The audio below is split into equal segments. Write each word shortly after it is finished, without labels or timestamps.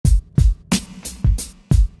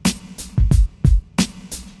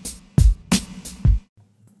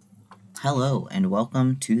Hello, and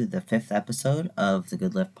welcome to the fifth episode of the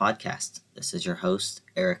Good Lift podcast. This is your host,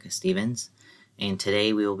 Erica Stevens, and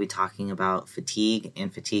today we will be talking about fatigue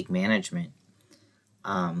and fatigue management.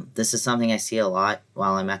 This is something I see a lot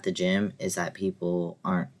while I'm at the gym, is that people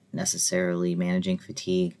aren't necessarily managing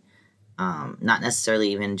fatigue, not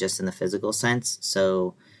necessarily even just in the physical sense.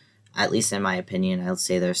 So, at least in my opinion, I would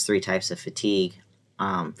say there's three types of fatigue: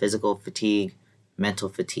 physical fatigue, mental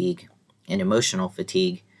fatigue, and emotional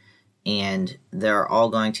fatigue. And they're all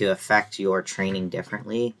going to affect your training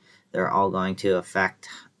differently. They're all going to affect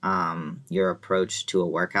your approach to a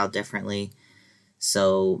workout differently.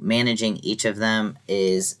 So managing each of them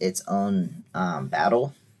is its own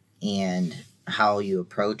battle, and how you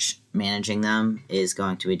approach managing them is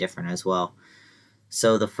going to be different as well.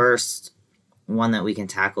 So the first one that we can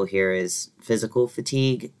tackle here is physical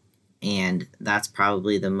fatigue, and that's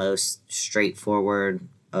probably the most straightforward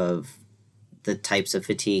of the types of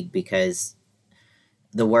fatigue, because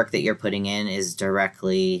the work that you're putting in is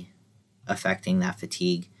directly affecting that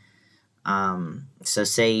fatigue. So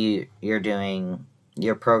say you're doing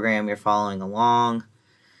your program, you're following along,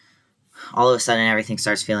 all of a sudden everything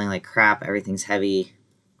starts feeling like crap, everything's heavy.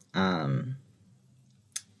 The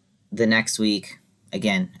next week,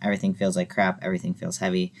 again, everything feels like crap, everything feels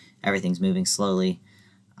heavy, everything's moving slowly.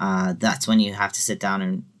 That's when you have to sit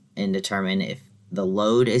down and determine if the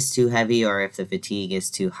load is too heavy or if the fatigue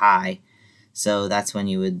is too high. So that's when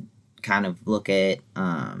you would kind of look at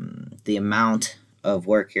the amount of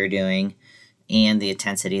work you're doing and the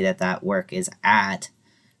intensity that work is at.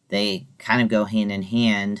 They kind of go hand in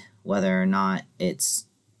hand, whether or not it's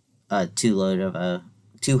too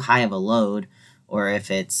high of a load, or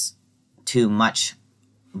if it's too much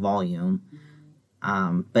volume.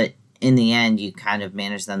 But in the end, you kind of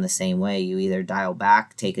manage them the same way. You either dial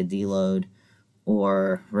back, take a deload,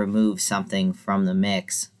 or remove something from the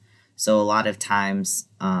mix. So a lot of times,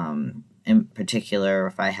 in particular,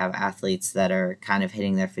 if I have athletes that are kind of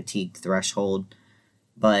hitting their fatigue threshold,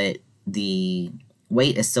 but the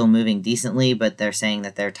weight is still moving decently, but they're saying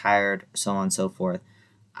that they're tired, so on and so forth,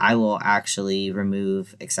 I will actually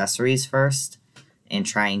remove accessories first and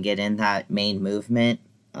try and get in that main movement.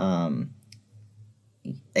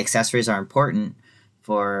 Accessories are important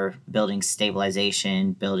for building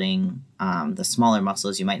stabilization, building the smaller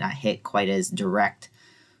muscles. You might not hit quite as direct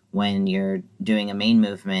when you're doing a main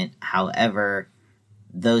movement. However,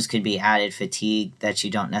 those could be added fatigue that you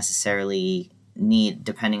don't necessarily need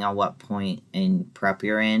depending on what point in prep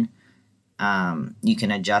you're in. You can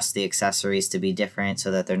adjust the accessories to be different so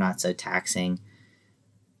that they're not so taxing.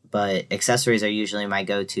 But accessories are usually my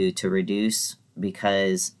go-to to reduce,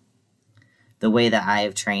 because the way that I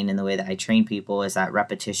have trained and the way that I train people is that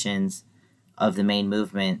repetitions of the main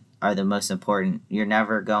movement are the most important. You're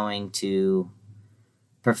never going to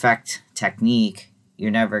perfect technique.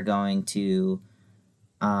 You're never going to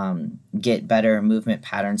get better movement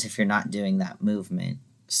patterns if you're not doing that movement.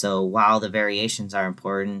 So while the variations are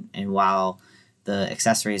important and while the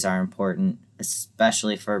accessories are important,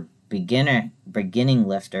 especially for beginning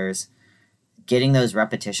lifters, getting those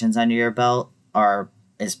repetitions under your belt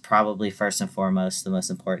is probably first and foremost the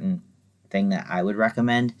most important thing that I would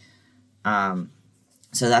recommend. So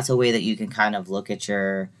that's a way that you can kind of look at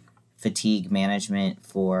your fatigue management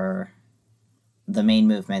for the main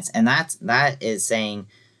movements. And that is saying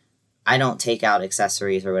I don't take out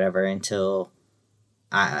accessories or whatever until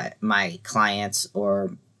my clients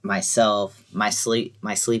or myself, my sleep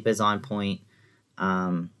is on point,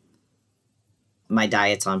 my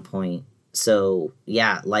diet's on point. So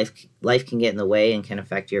yeah, life can get in the way and can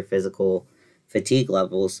affect your physical fatigue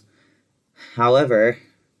levels. However,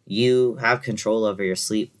 you have control over your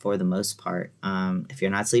sleep for the most part. If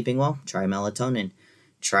you're not sleeping well, try melatonin.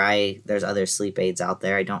 There's other sleep aids out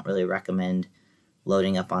there. I don't really recommend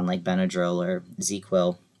loading up on like Benadryl or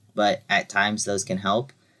ZzzQuil, but at times those can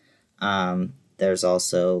help. There's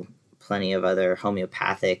also plenty of other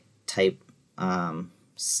homeopathic type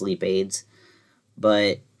sleep aids.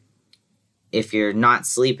 But if you're not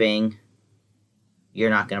sleeping, you're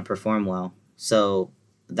not going to perform well. So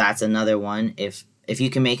that's another one. If you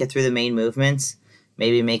can make it through the main movements,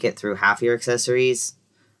 maybe make it through half your accessories,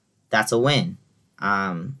 that's a win.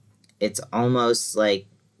 It's almost like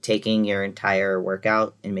taking your entire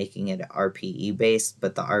workout and making it RPE based,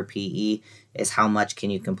 but the RPE is how much can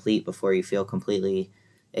you complete before you feel completely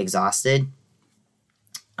exhausted.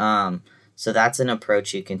 So that's an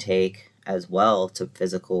approach you can take as well to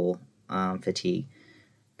physical fatigue.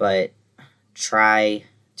 But try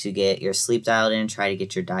to get your sleep dialed in, try to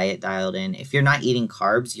get your diet dialed in. If you're not eating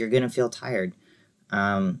carbs, you're going to feel tired.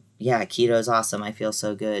 Yeah, keto is awesome. I feel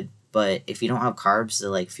so good. but if you don't have carbs to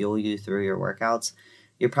like fuel you through your workouts,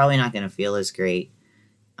 you're probably not going to feel as great.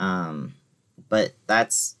 But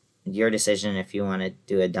that's your decision if you want to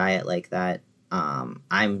do a diet like that.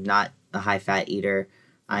 I'm not a high fat eater.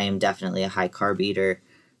 I am definitely a high carb eater.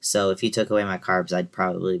 So if you took away my carbs, I'd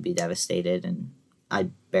probably be devastated and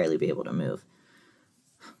I'd barely be able to move.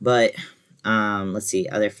 But let's see,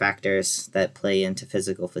 other factors that play into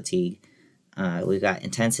physical fatigue. We've got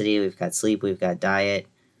intensity, we've got sleep, we've got diet.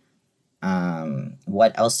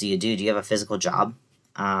 What else do you do? Do you have a physical job?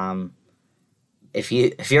 If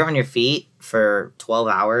you're on your feet for 12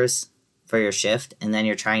 hours for your shift and then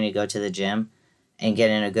you're trying to go to the gym and get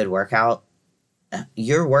in a good workout,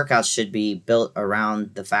 your workouts should be built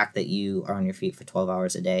around the fact that you are on your feet for 12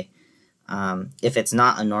 hours a day. If it's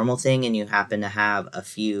not a normal thing and you happen to have a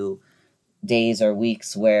few days or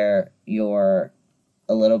weeks where you're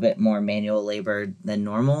a little bit more manual labor than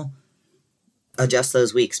normal, adjust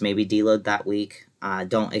those weeks. Maybe deload that week.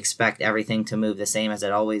 Don't expect everything to move the same as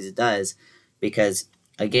it always does, because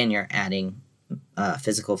again, you're adding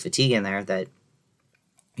physical fatigue in there that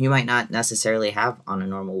you might not necessarily have on a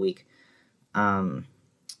normal week.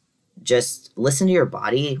 Just listen to your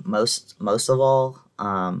body most of all.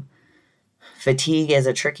 Fatigue is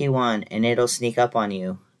a tricky one and it'll sneak up on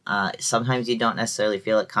you. Sometimes you don't necessarily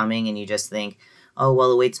feel it coming and you just think, oh, well,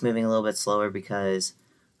 the weight's moving a little bit slower because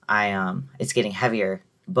it's getting heavier.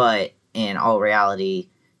 But in all reality,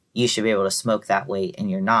 you should be able to smoke that weight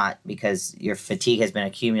and you're not, because your fatigue has been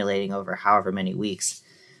accumulating over however many weeks.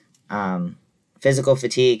 Physical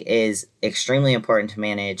fatigue is extremely important to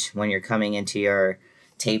manage when you're coming into your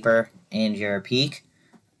taper and your peak.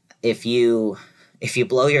 If you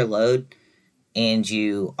blow your load and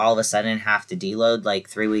you all of a sudden have to deload like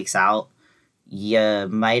 3 weeks out, you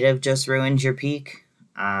might have just ruined your peak.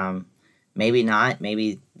 Maybe not.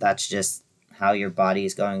 Maybe that's just how your body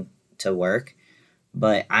is going to work.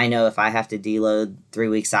 But I know if I have to deload 3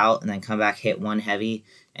 weeks out and then come back, hit one heavy,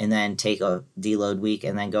 and then take a deload week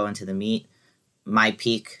and then go into the meet, my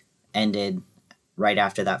peak ended right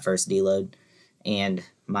after that first deload. And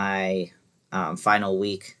my final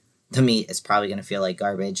week, the meet is probably going to feel like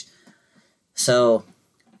garbage. So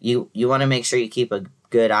you want to make sure you keep a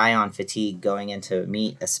good eye on fatigue going into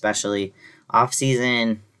meet, especially off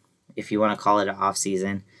season. If you want to call it an off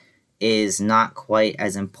season, is not quite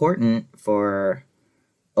as important for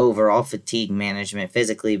overall fatigue management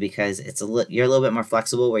physically, because you're a little bit more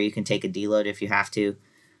flexible where you can take a deload if you have to,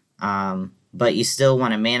 but you still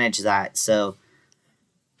want to manage that. So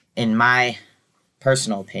in my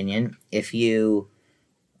personal opinion, if you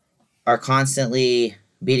are constantly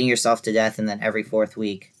beating yourself to death and then every 4th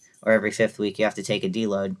week or every 5th week you have to take a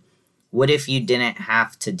deload, what if you didn't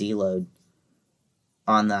have to deload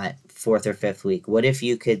on that 4th or 5th week? What if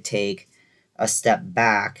you could take a step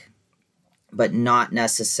back but not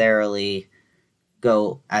necessarily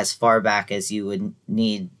go as far back as you would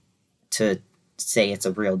need to say it's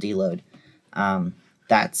a real deload?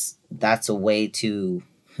 That's a way to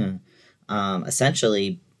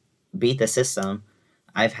essentially beat the system.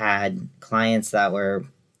 I've had clients that were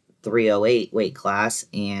 308 weight class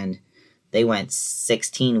and they went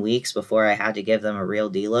 16 weeks before I had to give them a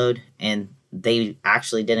real deload, and they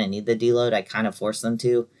actually didn't need the deload. I kind of forced them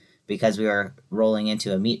to because we were rolling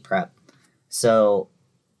into a meet prep. So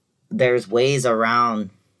there's ways around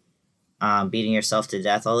beating yourself to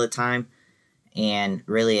death all the time, and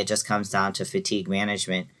really it just comes down to fatigue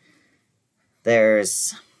management.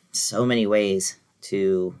 There's so many ways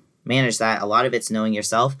to manage that. A lot of it's knowing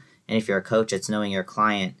yourself, and if you're a coach, it's knowing your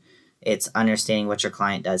client. It's understanding what your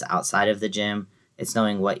client does outside of the gym. It's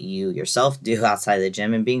knowing what you yourself do outside of the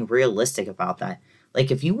gym and being realistic about that. Like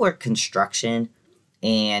if you work construction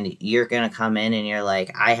and you're going to come in and you're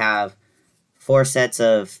like, I have 4 sets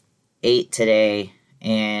of 8 today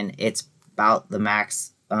and it's about the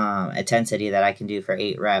max intensity that I can do for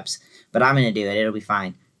 8 reps, but I'm going to do it. It'll be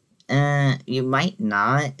fine. You might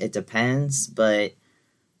not. It depends, but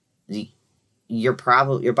your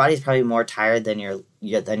body's probably more tired than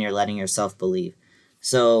you're letting yourself believe.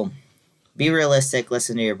 So be realistic.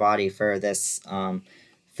 Listen to your body for this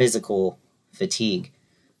physical fatigue.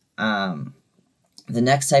 The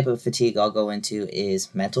next type of fatigue I'll go into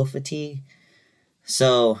is mental fatigue.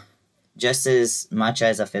 So just as much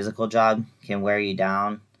as a physical job can wear you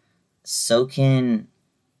down, so can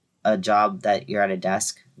a job that you're at a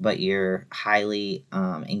desk, but you're highly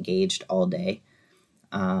engaged all day.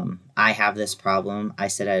 I have this problem. I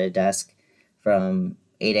sit at a desk from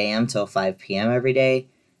 8 a.m. till 5 p.m. every day,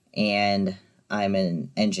 and I'm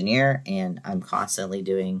an engineer, and I'm constantly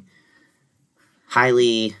doing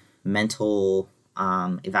highly mental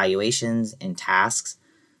evaluations and tasks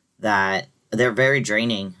that they're very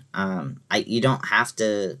draining. You don't have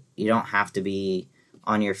to be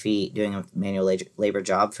on your feet doing a manual labor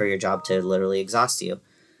job for your job to literally exhaust you.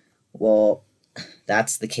 Well,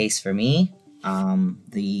 that's the case for me.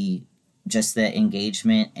 The just the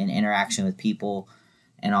engagement and interaction with people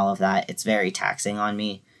and all of that, it's very taxing on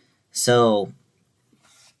me. So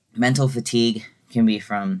mental fatigue can be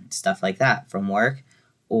from stuff like that, from work,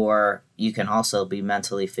 or you can also be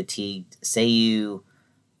mentally fatigued. Say you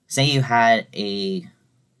had a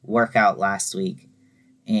workout last week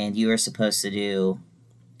and you were supposed to do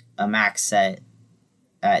a max set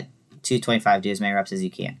at 225, do as many reps as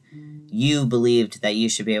you can. You believed that you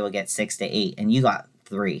should be able to get 6 to 8 and you got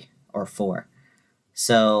 3 or 4.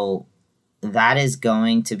 So that is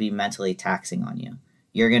going to be mentally taxing on you.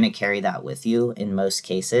 You're going to carry that with you in most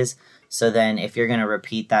cases. So then if you're going to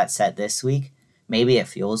repeat that set this week, maybe it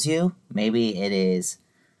fuels you. Maybe it is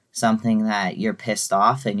something that you're pissed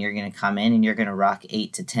off and you're going to come in and you're going to rock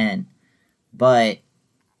 8 to 10. But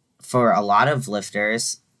for a lot of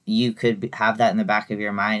lifters, you could have that in the back of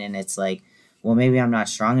your mind, and it's like, well, maybe I'm not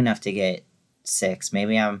strong enough to get 6.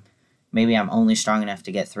 Maybe I'm only strong enough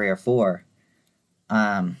to get 3 or 4.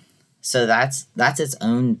 So that's its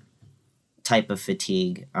own type of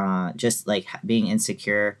fatigue. Just like being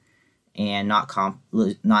insecure and not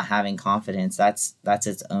having confidence. That's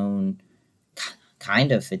its own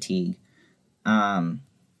kind of fatigue.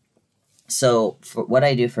 So for what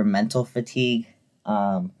I do for mental fatigue,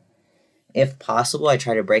 if possible, I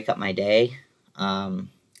try to break up my day.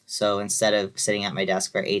 So instead of sitting at my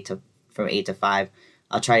desk from 8 to 5,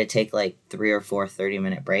 I'll try to take like 3 or 4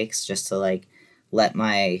 30-minute breaks just to like let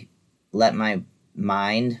my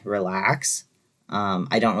mind relax.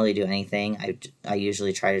 I don't really do anything. I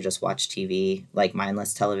usually try to just watch TV, like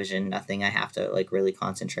mindless television, nothing I have to like really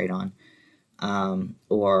concentrate on.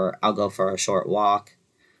 Or I'll go for a short walk,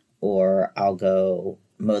 or I'll go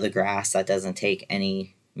mow the grass. That doesn't take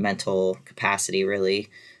any mental capacity really,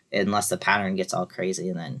 unless the pattern gets all crazy,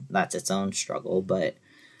 and then that's its own struggle. But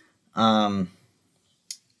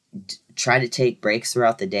try to take breaks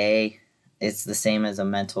throughout the day. It's the same as a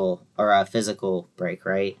mental or a physical break,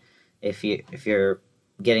 right? If you're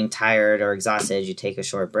getting tired or exhausted, you take a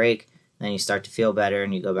short break, then you start to feel better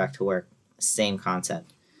and you go back to work. Same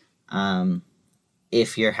concept.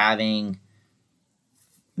 If you're having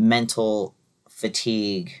mental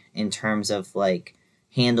fatigue in terms of like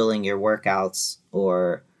handling your workouts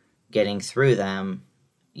or getting through them,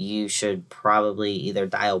 you should probably either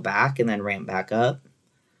dial back and then ramp back up,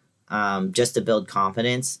 just to build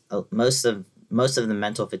confidence. Most of the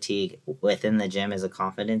mental fatigue within the gym is a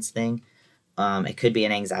confidence thing. It could be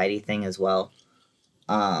an anxiety thing as well.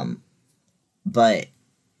 But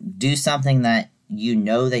do something that you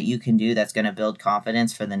know that you can do that's going to build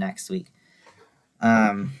confidence for the next week.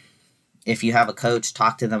 If you have a coach,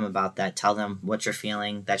 talk to them about that. Tell them what you're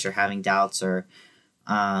feeling, that you're having doubts, or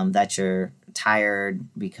that you're tired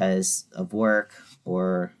because of work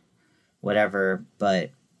or whatever.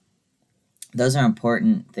 But those are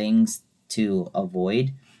important things to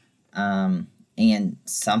avoid. And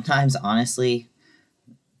sometimes, honestly,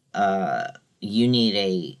 you need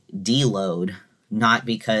a deload, not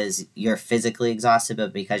because you're physically exhausted,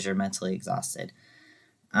 but because you're mentally exhausted.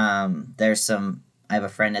 I have a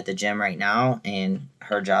friend at the gym right now, and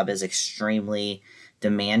her job is extremely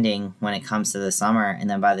demanding when it comes to the summer. And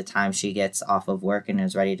then by the time she gets off of work and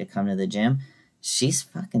is ready to come to the gym, she's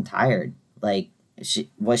fucking tired. Like,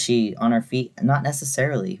 was she on her feet? Not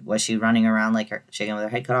necessarily. Was she running around like her chicken with her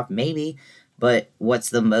head cut off? Maybe. But what's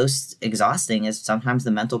the most exhausting is sometimes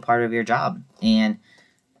the mental part of your job. And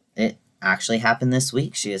it actually happened this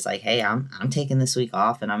week. She was like, "Hey, I'm taking this week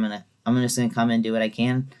off, and I'm just gonna come and do what I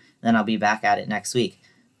can. Then I'll be back at it next week."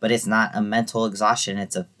 But it's not a mental exhaustion.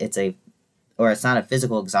 It's not a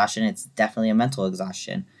physical exhaustion. It's definitely a mental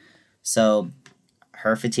exhaustion. So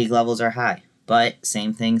her fatigue levels are high. But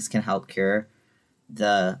same things can help cure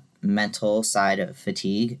the mental side of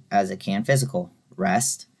fatigue as it can physical.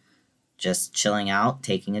 Rest, just chilling out,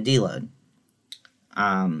 taking a deload.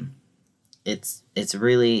 It's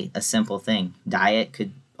really a simple thing. Diet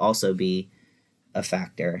could also be a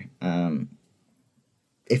factor.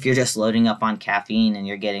 If you're just loading up on caffeine and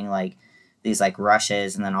you're getting like these like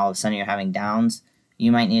rushes and then all of a sudden you're having downs,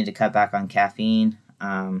 you might need to cut back on caffeine.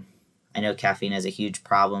 I know caffeine is a huge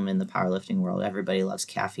problem in the powerlifting world. Everybody loves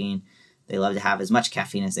caffeine. They love to have as much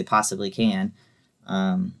caffeine as they possibly can.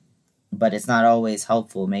 But it's not always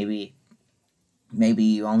helpful. Maybe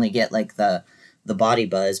you only get like the body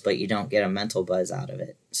buzz, but you don't get a mental buzz out of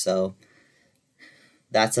it. So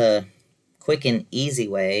that's a quick and easy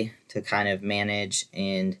way to kind of manage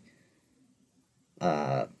and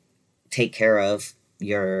take care of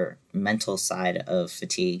your mental side of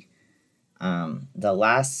fatigue. The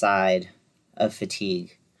last side of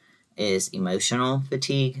fatigue is emotional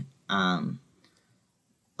fatigue. A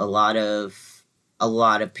lot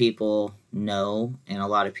of people know, and a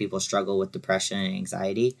lot of people struggle with depression and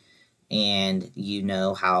anxiety, and you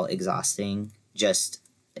know how exhausting just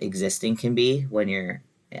existing can be when you're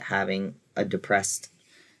having a depressed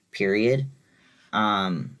period.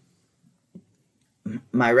 Um,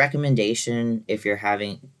 my recommendation, if you're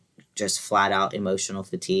having just flat out emotional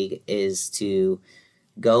fatigue, is to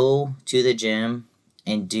go to the gym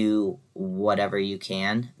and do whatever you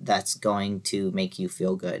can that's going to make you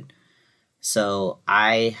feel good. So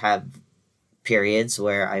I have periods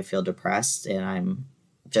where I feel depressed and I'm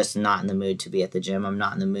just not in the mood to be at the gym. I'm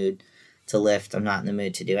not in the mood to lift. I'm not in the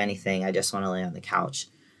mood to do anything. I just want to lay on the couch.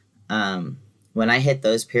 When I hit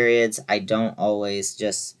those periods, I don't always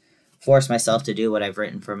just force myself to do what I've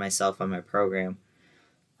written for myself on my program.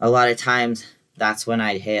 A lot of times, that's when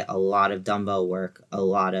I'd hit a lot of dumbbell work, a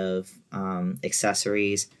lot of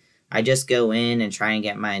accessories. I just go in and try and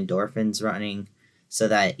get my endorphins running so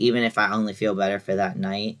that even if I only feel better for that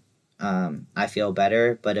night, I feel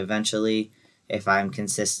better. But eventually, if I'm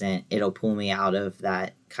consistent, it'll pull me out of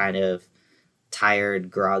that kind of tired,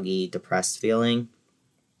 groggy, depressed feeling.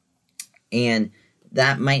 And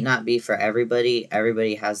that might not be for everybody.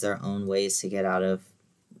 Everybody has their own ways to get out of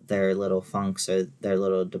their little funks or their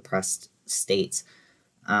little depressed states.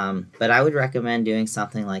 But I would recommend doing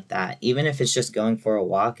something like that, even if it's just going for a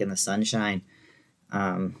walk in the sunshine.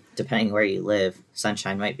 Depending where you live,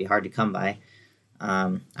 sunshine might be hard to come by.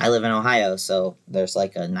 I live in Ohio, so there's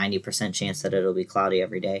like a 90% chance that it'll be cloudy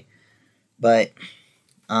every day. But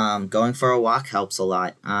going for a walk helps a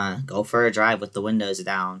lot. Go for a drive with the windows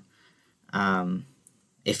down.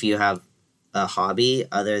 If you have a hobby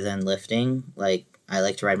other than lifting, like I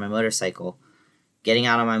like to ride my motorcycle. Getting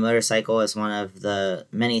out on my motorcycle is one of the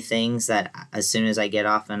many things that as soon as I get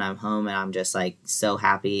off and I'm home and I'm just like so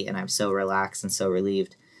happy and I'm so relaxed and so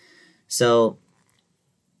relieved. So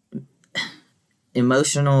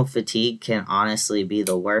emotional fatigue can honestly be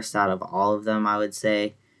the worst out of all of them, I would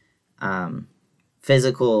say.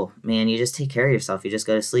 Physical, man, you just take care of yourself. You just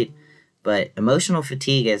go to sleep. But emotional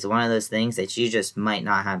fatigue is one of those things that you just might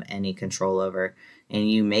not have any control over. And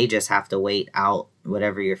you may just have to wait out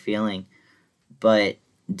whatever you're feeling. But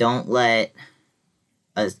don't let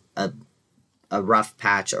a rough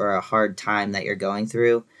patch or a hard time that you're going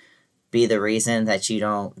through be the reason that you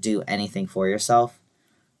don't do anything for yourself.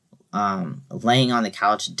 Laying on the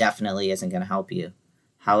couch definitely isn't going to help you.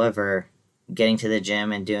 However, getting to the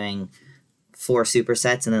gym and doing 4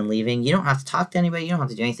 supersets and then leaving, you don't have to talk to anybody. You don't have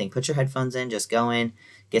to do anything. Put your headphones in, just go in,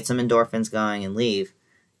 get some endorphins going and leave.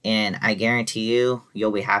 And I guarantee you,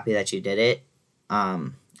 you'll be happy that you did it.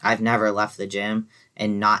 I've never left the gym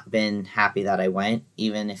and not been happy that I went,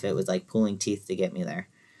 even if it was like pulling teeth to get me there.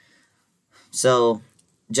 So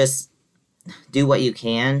just do what you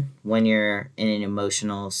can when you're in an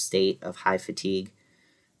emotional state of high fatigue.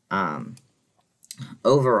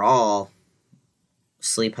 Overall,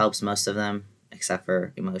 sleep helps most of them, except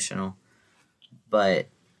for emotional. But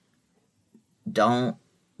don't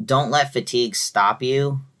let fatigue stop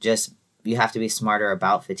you. Just you have to be smarter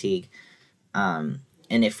about fatigue.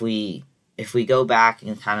 And if we go back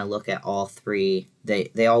and kind of look at all three,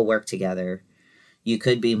 they all work together. You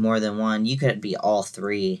could be more than one. You could be all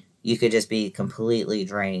three. You could just be completely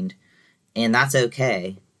drained. And that's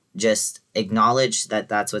okay. Just acknowledge that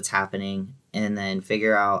that's what's happening and then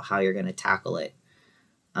figure out how you're going to tackle it.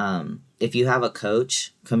 If you have a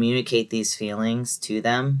coach, communicate these feelings to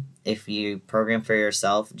them. If you program for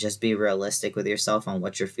yourself, just be realistic with yourself on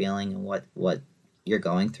what you're feeling and what you're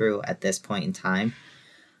going through at this point in time.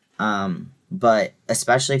 But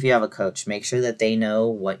especially if you have a coach, make sure that they know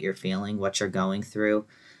what you're feeling, what you're going through.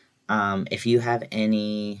 If you have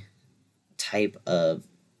any type of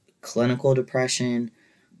clinical depression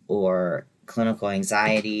or clinical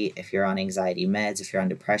anxiety, if you're on anxiety meds, if you're on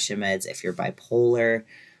depression meds, if you're bipolar,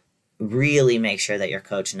 really make sure that your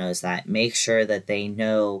coach knows that. Make sure that they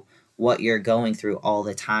know what you're going through all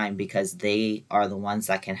the time, because they are the ones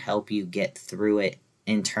that can help you get through it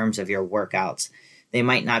in terms of your workouts. They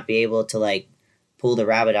might not be able to like pull the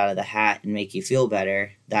rabbit out of the hat and make you feel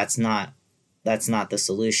better. That's not the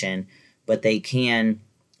solution, but they can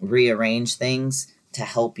rearrange things to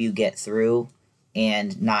help you get through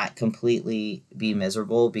and not completely be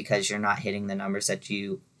miserable because you're not hitting the numbers that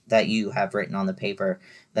you have written on the paper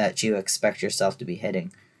that you expect yourself to be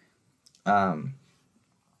hitting.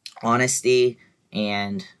 Honesty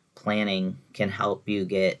and planning can help you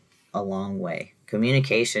get a long way.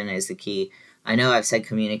 Communication is the key. I know I've said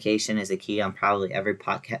communication is a key on probably every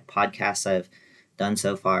podcast I've done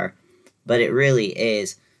so far, but it really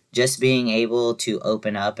is just being able to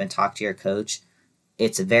open up and talk to your coach.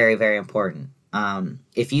 It's very, very important.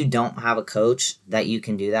 If you don't have a coach that you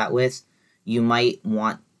can do that with, you might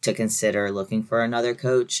want to consider looking for another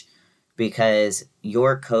coach, because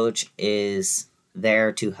your coach is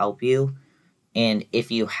there to help you. And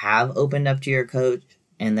if you have opened up to your coach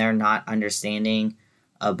and they're not understanding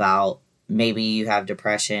about, maybe you have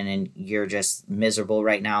depression and you're just miserable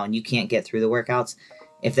right now and you can't get through the workouts,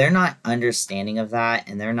 if they're not understanding of that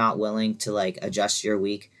and they're not willing to like adjust your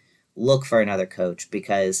week, look for another coach,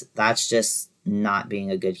 because that's just not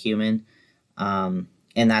being a good human. And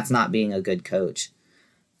that's not being a good coach.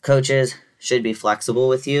 Coaches should be flexible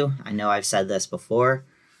with you. I know I've said this before.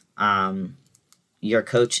 Your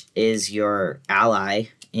coach is your ally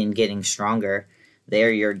in getting stronger.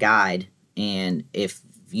 They're your guide. And if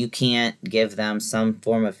you can't give them some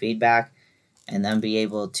form of feedback and then be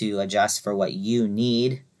able to adjust for what you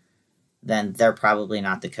need, then they're probably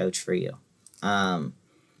not the coach for you.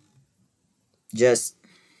 Just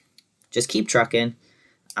keep trucking.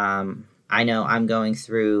 I know I'm going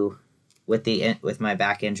through with my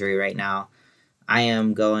back injury right now. I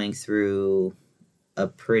am going through a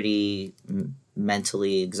pretty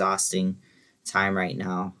mentally exhausting time right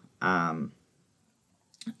now. I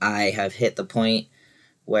have hit the point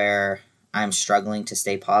where I'm struggling to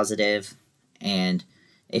stay positive, and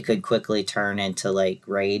it could quickly turn into like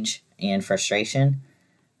rage and frustration.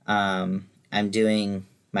 I'm doing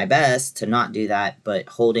my best to not do that, but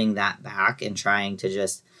holding that back and trying to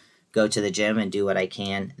just go to the gym and do what I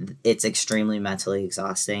can. It's extremely mentally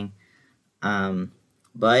exhausting.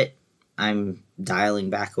 But I'm dialing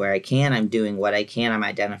back where I can. I'm doing what I can. I'm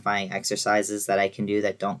identifying exercises that I can do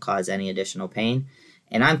that don't cause any additional pain.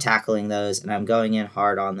 And I'm tackling those and I'm going in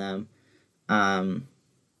hard on them.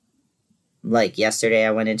 Like yesterday,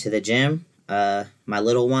 I went into the gym. My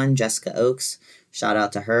little one, Jessica Oaks, shout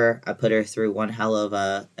out to her. I put her through one hell of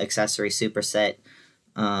a accessory superset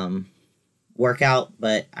workout,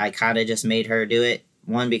 but I kind of just made her do it.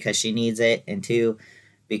 One, because she needs it, and two,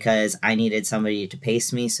 because I needed somebody to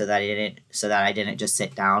pace me so that I didn't just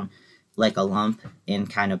sit down like a lump and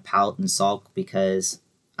kind of pout and sulk because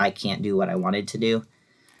I can't do what I wanted to do.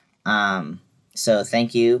 So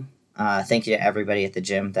thank you. Thank you to everybody at the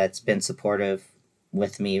gym that's been supportive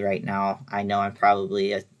with me right now. I know I'm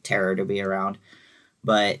probably a terror to be around,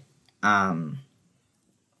 but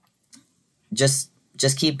just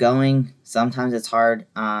keep going. Sometimes it's hard.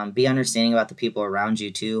 Be understanding about the people around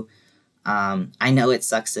you too. I know it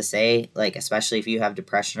sucks to say, like, especially if you have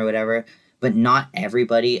depression or whatever, but not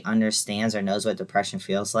everybody understands or knows what depression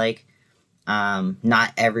feels like.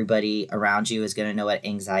 Not everybody around you is going to know what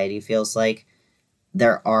anxiety feels like.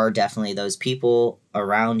 There are definitely those people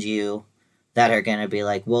around you that are going to be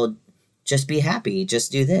like, well, just be happy,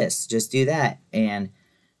 just do this, just do that. And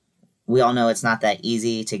we all know it's not that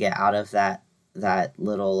easy to get out of that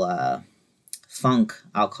little funk,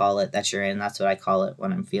 I'll call it, that you're in. That's what I call it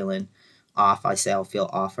when I'm feeling off. I say I'll feel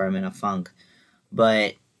off or I'm in a funk.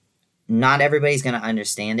 But not everybody's going to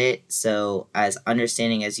understand it. So as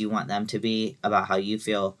understanding as you want them to be about how you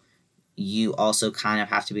feel, you also kind of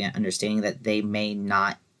have to be understanding that they may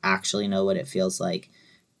not actually know what it feels like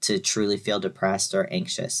to truly feel depressed or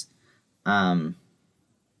anxious.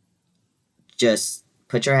 Just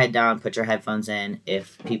put your head down, put your headphones in.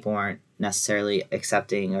 If people aren't necessarily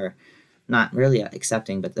accepting, or not really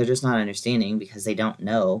accepting, but they're just not understanding because they don't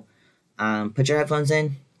know, put your headphones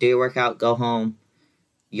in, do your workout, go home.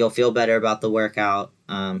 You'll feel better about the workout.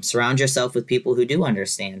 Surround yourself with people who do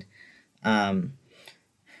understand.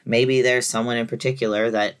 Maybe there's someone in particular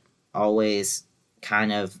that always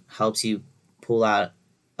kind of helps you pull out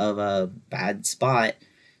of a bad spot,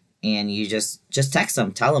 and you just text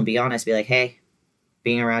them, tell them, be honest, be like, hey,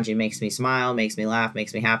 being around you makes me smile, makes me laugh,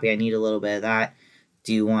 makes me happy. I need a little bit of that.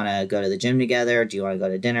 Do you want to go to the gym together? Do you want to go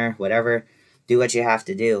to dinner? Whatever. Do what you have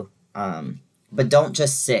to do. But don't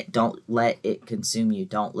just sit. Don't let it consume you.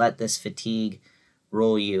 Don't let this fatigue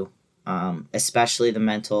rule you, especially the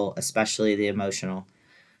mental, especially the emotional.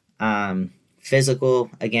 Physical,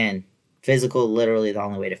 literally the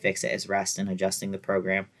only way to fix it is rest and adjusting the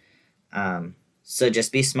program. So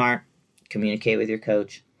just be smart, communicate with your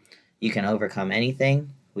coach. You can overcome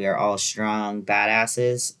anything. We are all strong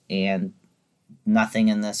badasses, and nothing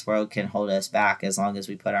in this world can hold us back as long as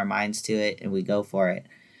we put our minds to it and we go for it.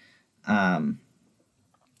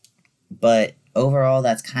 But overall,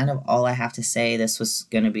 that's kind of all I have to say. This was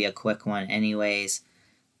going to be a quick one anyways.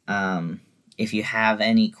 If you have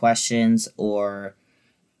any questions or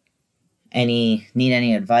need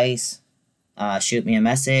any advice, shoot me a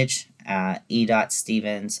message at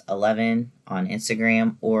e.stevens11 on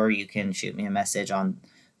Instagram, or you can shoot me a message on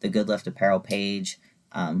the Good Lift Apparel page,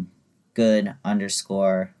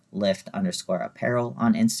 good_lift_apparel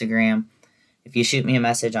on Instagram. If you shoot me a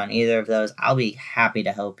message on either of those, I'll be happy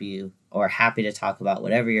to help you or happy to talk about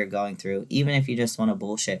whatever you're going through. Even if you just want to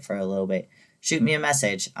bullshit for a little bit, shoot me a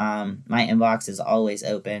message. My inbox is always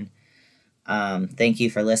open. Thank you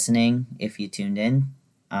for listening. If you tuned in,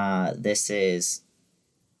 this has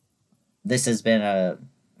been a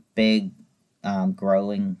big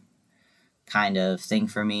growing kind of thing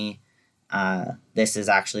for me. This is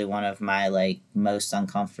actually one of my most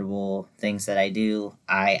uncomfortable things that I do.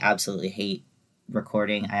 I absolutely hate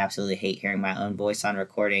recording. I absolutely hate hearing my own voice on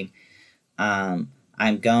recording.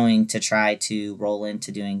 I'm going to try to roll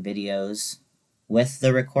into doing videos with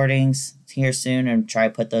the recordings here soon and try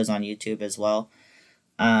to put those on YouTube as well.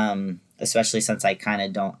 Especially since I kind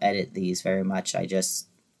of don't edit these very much. I just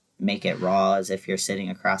make it raw as if you're sitting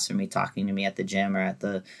across from me talking to me at the gym or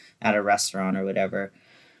at a restaurant or whatever.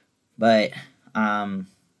 But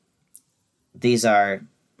these are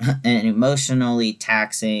an emotionally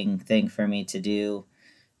taxing thing for me to do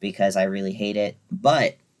because I really hate it.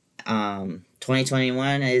 But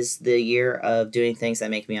 2021 is the year of doing things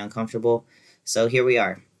that make me uncomfortable. So here we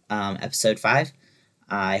are, episode 5.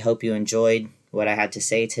 I hope you enjoyed what I had to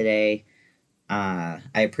say today. I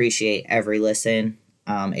appreciate every listen.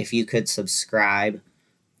 If you could subscribe,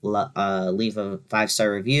 leave a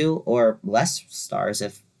 5-star review or less stars.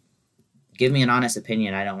 Give me an honest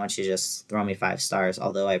opinion. I don't want you to just throw me 5 stars,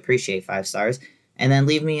 although I appreciate 5 stars. And then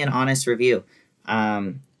leave me an honest review.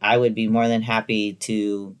 I would be more than happy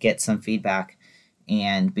to get some feedback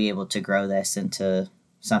and be able to grow this into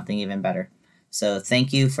something even better. So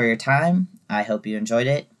thank you for your time. I hope you enjoyed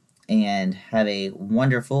it and have a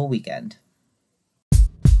wonderful weekend.